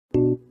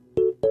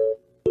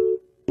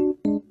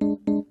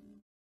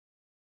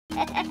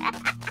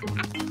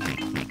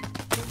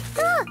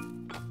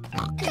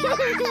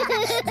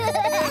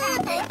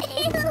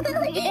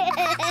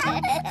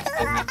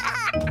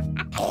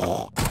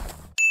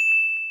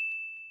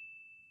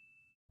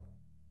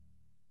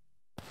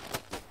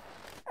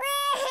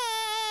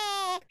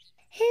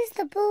Here's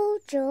the ball,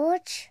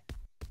 George.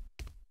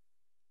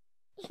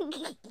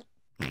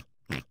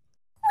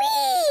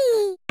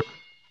 Whee!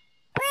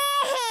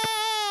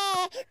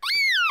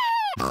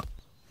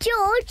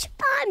 George,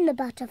 I'm the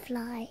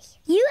butterfly.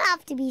 You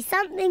have to be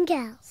something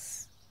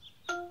else.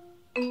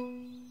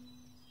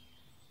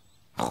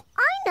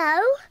 I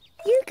know.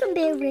 You can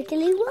be a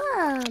wriggly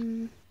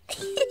worm.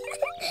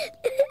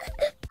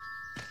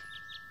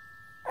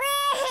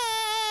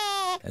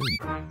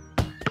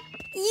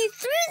 You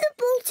threw the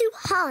ball too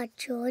hard,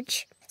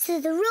 George. So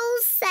the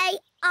rules say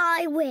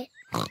I win.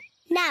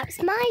 Now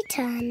it's my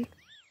turn.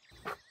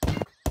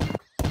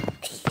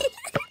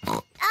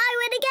 I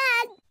win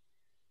again.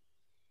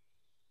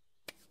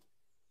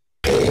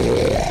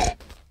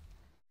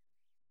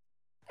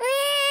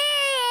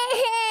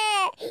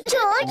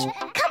 George,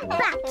 come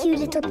back, you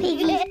little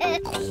piggy.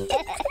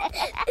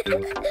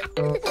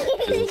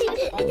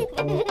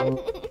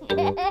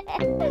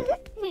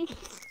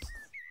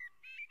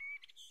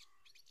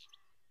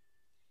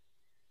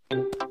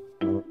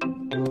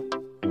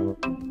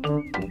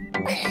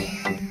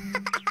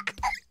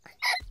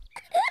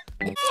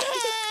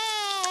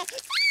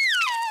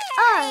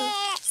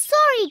 Oh,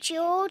 sorry,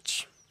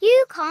 George.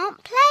 You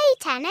can't play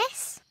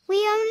tennis. We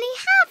only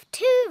have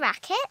 2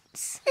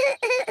 rackets.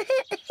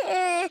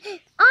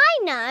 I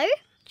know.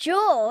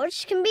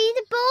 George can be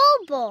the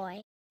ball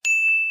boy.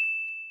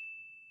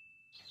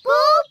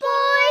 Ball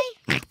boy!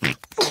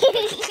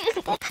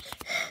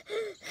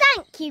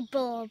 Thank you,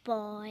 ball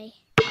boy.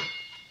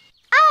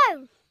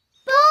 Oh,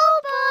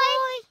 ball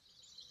boy!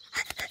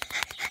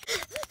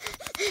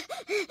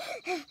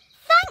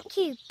 Thank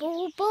you,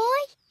 ball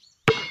boy.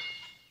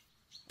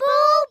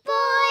 Ball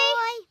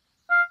boy!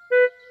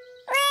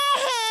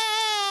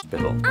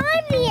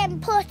 I'm the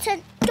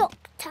important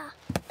doctor.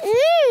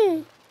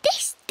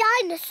 This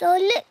dinosaur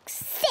looks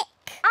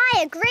sick.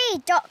 I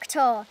agree,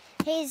 Doctor.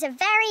 He's a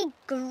very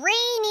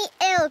greeny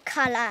ill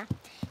colour.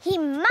 He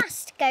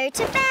must go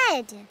to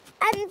bed.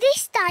 And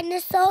this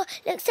dinosaur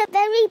looks a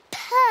very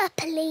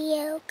purpley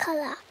ill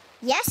colour.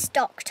 Yes,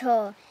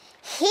 Doctor.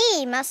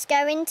 He must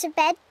go into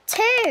bed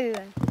too.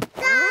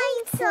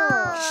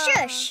 Dinosaur!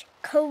 Shush!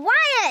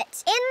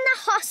 Quiet in the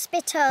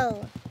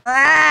hospital.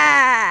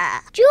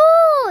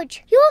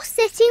 George, you're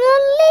sitting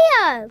on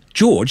Leo.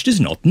 George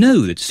does not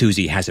know that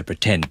Susie has a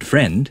pretend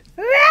friend.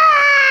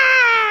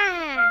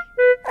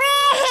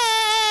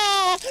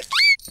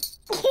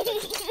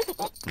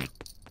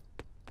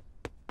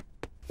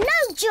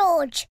 No,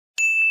 George.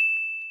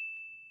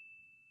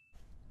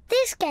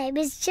 This game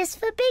is just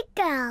for big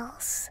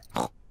girls.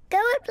 Go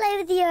and play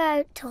with your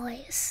own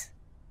toys.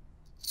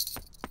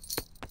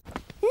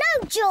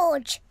 No,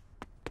 George.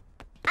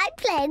 I'm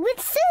playing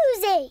with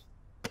Susie.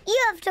 You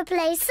have to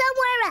play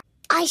somewhere else.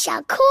 I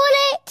shall call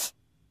it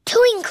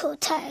Twinkle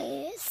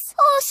Toes.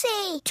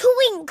 Horsey,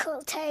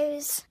 Twinkle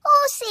Toes.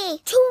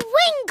 Horsey,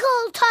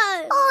 Twinkle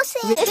Toes.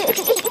 Horsey.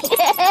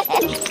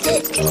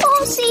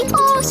 Horsey,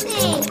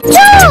 horsey.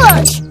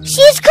 George!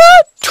 She's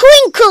called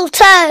Twinkle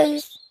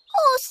Toes.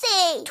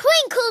 Horsey,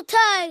 Twinkle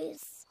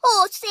Toes.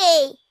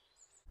 Horsey.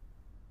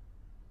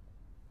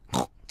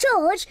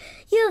 George,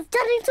 you have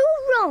done it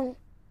all wrong.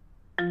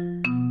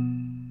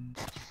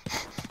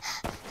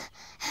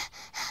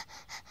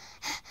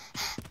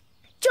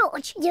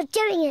 George, you're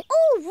doing it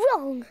all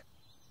wrong.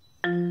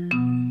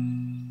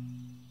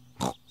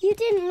 You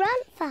didn't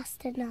run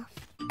fast enough.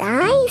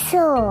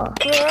 Dinosaur.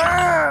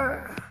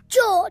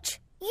 George,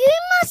 you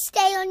must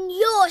stay on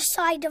your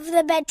side of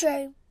the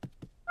bedroom.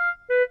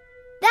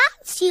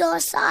 That's your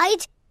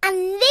side,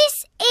 and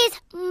this is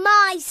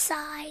my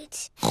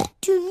side.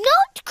 Do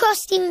not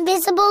cross the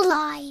invisible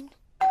line.